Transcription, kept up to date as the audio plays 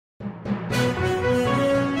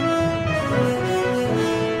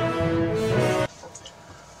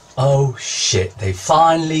shit. They've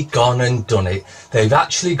finally gone and done it. They've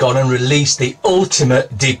actually gone and released the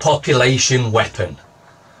ultimate depopulation weapon.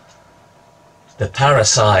 The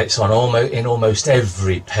parasites on in almost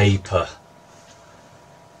every paper.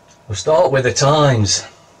 We'll start with the Times.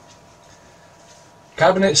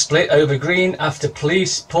 Cabinet split over Green after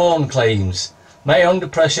police porn claims. May under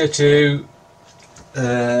pressure to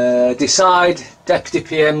decide Deputy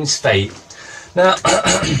PM's fate. Now,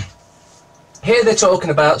 here they're talking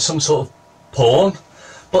about some sort of porn,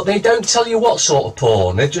 but they don't tell you what sort of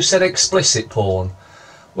porn. They've just said explicit porn.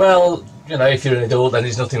 Well, you know, if you're an adult, then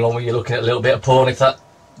there's nothing wrong with you looking at a little bit of porn if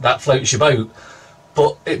that floats your boat.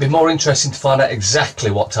 But it'd be more interesting to find out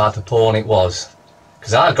exactly what type of porn it was,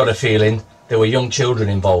 because I've got a feeling there were young children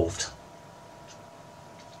involved.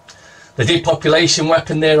 The depopulation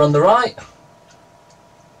weapon there on the right.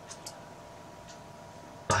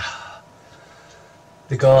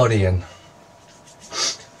 The Guardian.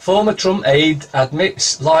 Former Trump aide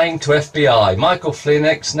admits lying to FBI. Michael Flynn,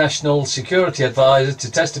 ex-national security advisor,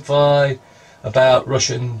 to testify about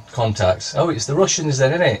Russian contacts. Oh, it's the Russians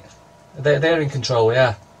then, isn't it? They're in control,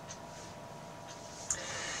 yeah.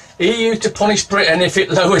 EU to punish Britain if it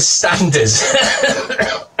lowers standards.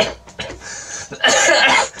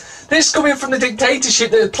 This coming from the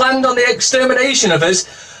dictatorship that planned on the extermination of us,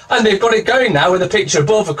 and they've got it going now with the picture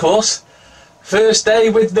above, of course. First Day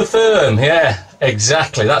with the Firm. Yeah,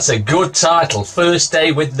 exactly. That's a good title. First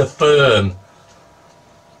Day with the Firm.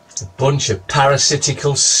 A bunch of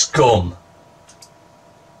parasitical scum.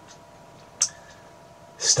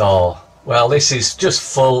 Star. Well, this is just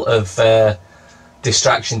full of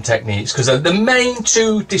distraction techniques, because the main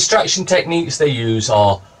two distraction techniques they use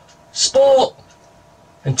are sport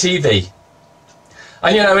and TV.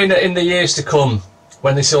 And you know, in the years to come,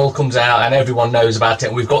 when this all comes out and everyone knows about it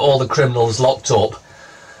and we've got all the criminals locked up,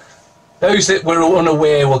 those that were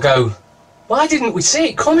unaware will go, why didn't we see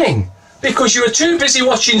it coming? Because you were too busy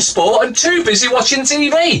watching sport and too busy watching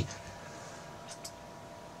TV.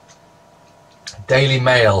 Daily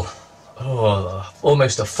Mail. Oh,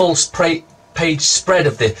 almost a false page spread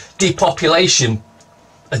of the depopulation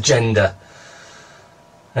agenda.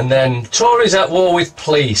 And then Tories at war with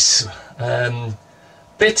police.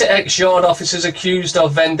 Bitter ex-yard officers accused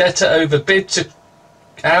of vendetta over bid to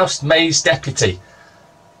oust May's deputy.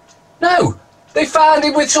 No, they found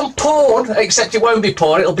him with some porn, except it won't be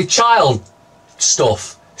porn, it'll be child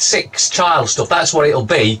stuff. Child stuff, that's what it'll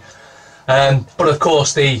be. But of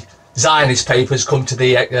course the Zionist papers come to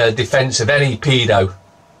the defence of any pedo.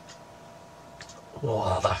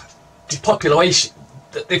 Oh, the depopulation.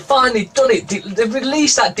 They've finally done it. They've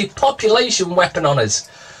released that depopulation weapon on us.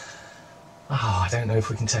 Oh, I don't know if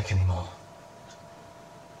we can take any more.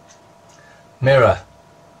 Mirror.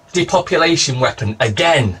 Depopulation weapon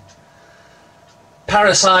again.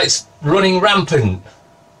 Parasites running rampant.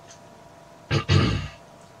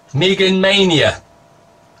 Megan mania.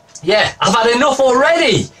 Yeah, I've had enough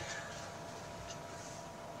already.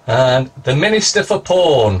 And the Minister for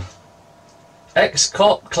Porn.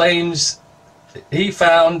 Ex-cop claims he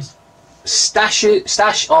found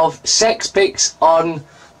stash of sex pics on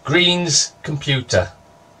Green's computer.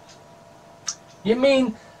 You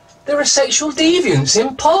mean there are sexual deviants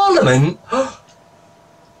in Parliament?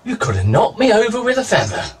 You could have knocked me over with a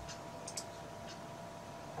feather.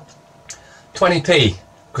 20p,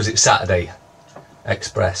 because it's Saturday.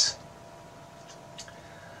 Express.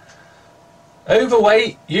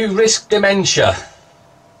 Overweight, you risk dementia.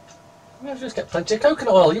 Well, just get plenty of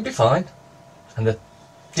coconut oil, you'll be fine. And the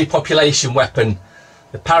depopulation weapon,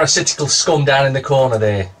 the parasitical scum down in the corner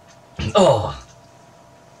there. Oh,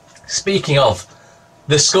 speaking of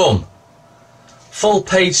the scum, full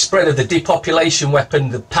page spread of the depopulation weapon,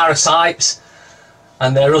 the parasites,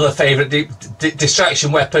 and their other favourite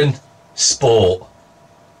distraction weapon, sport.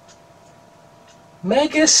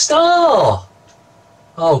 Mega star.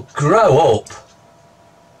 Oh, grow up.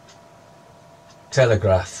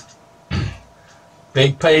 Telegraph.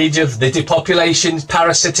 Big page of the depopulation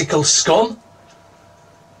parasitical scum.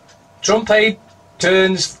 Trump aide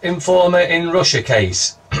turns informer in Russia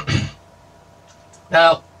case.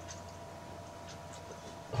 Now,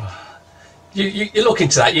 you look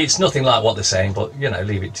into that. It's nothing like what they're saying, but, you know,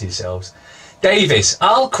 leave it to yourselves. Davis,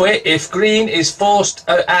 I'll quit if Green is forced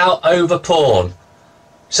out over porn.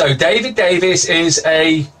 So David Davis is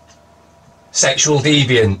a sexual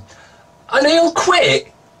deviant. And he'll quit?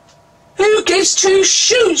 Who gives two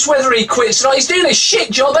shoots whether he quits or not? He's doing a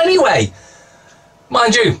shit job anyway.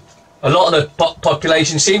 Mind you, a lot of the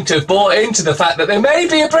population seem to have bought into the fact that there may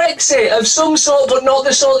be a Brexit of some sort, but not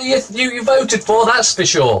the sort you voted for, that's for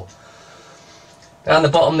sure. Down the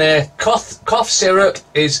bottom there, cough syrup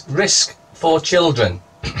is risk for children.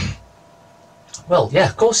 Well, yeah,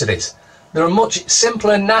 of course it is. There are much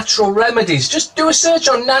simpler natural remedies. Just do a search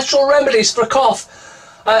on natural remedies for a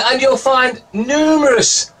cough, and you'll find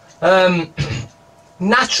numerous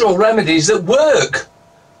natural remedies that work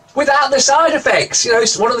without the side effects. You know,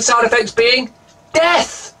 one of the side effects being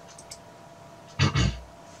death.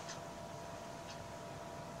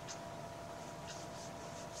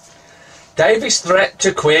 Davis threat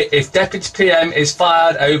to quit if Deputy PM is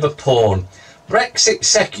fired over porn. Brexit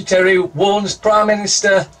Secretary warns Prime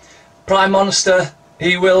Minister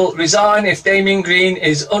he will resign if Damien Green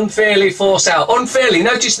is unfairly forced out. Unfairly,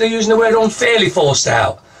 notice they're using the word unfairly forced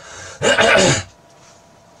out.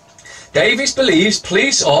 Davis believes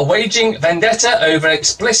police are waging vendetta over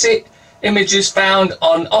explicit images found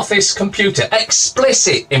on office computer.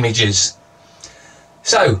 Explicit images.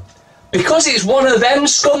 So, because it's one of them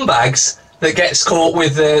scumbags that gets caught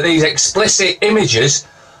with these explicit images,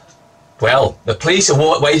 well, the police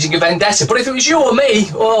are waging a vendetta. But if it was you or me,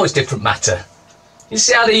 oh, it's a different matter. You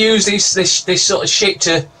see how they use this sort of shit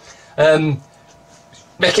to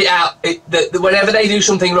make it out that whenever they do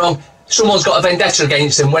something wrong, someone's got a vendetta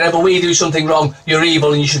against them. Whenever we do something wrong, you're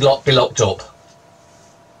evil and you should be locked up.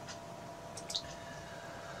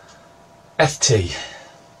 FT.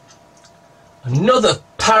 Another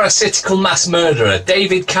parasitical mass murderer.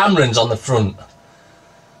 David Cameron's on the front.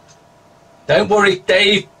 Don't worry,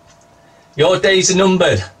 Dave. Your days are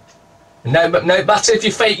numbered. No matter if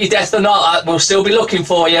you fake your death or not, we'll still be looking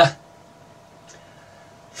for you.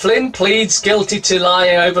 Flynn pleads guilty to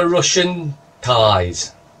lying over Russian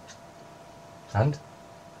ties. And?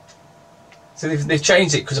 So they've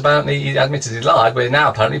changed it because apparently he admitted he lied, but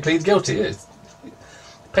now apparently pleads guilty. The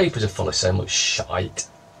papers are full of so much shite.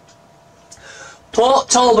 Port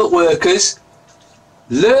Talbot workers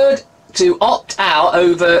lured to opt out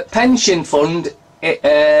over pension fund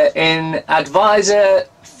in advisor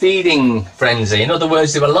feeding frenzy. In other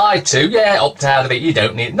words, they were lied to. Yeah, opt out of it. You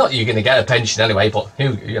don't need. Not you're going to get a pension anyway, but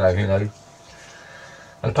who knows.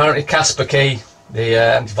 And apparently, Kaspersky, the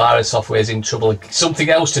antivirus software, is in trouble. Something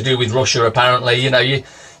else to do with Russia. Apparently,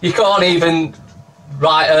 you can't even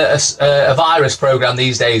write a virus program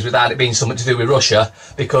these days without it being something to do with Russia,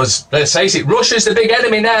 because let's face it, Russia's the big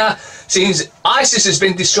enemy now. Since ISIS has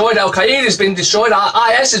been destroyed, Al Qaeda has been destroyed,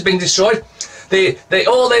 IS has been destroyed.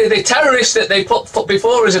 All the terrorists that they put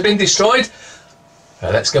before us have been destroyed.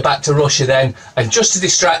 Let's go back to Russia then, and just to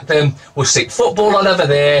distract them, we'll stick football on over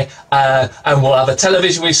there, and we'll have a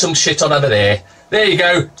television with some shit on over there. There you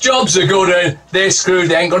go. Jobs are good, and they're screwed.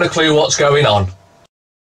 They ain't got a clue what's going on.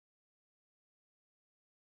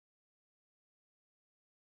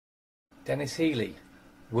 Dennis Healy.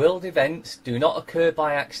 World events do not occur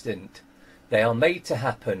by accident. They are made to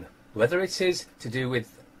happen, whether it is to do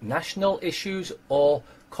with national issues or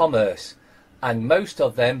commerce, and most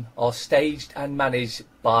of them are staged and managed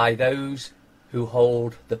by those who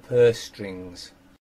hold the purse strings.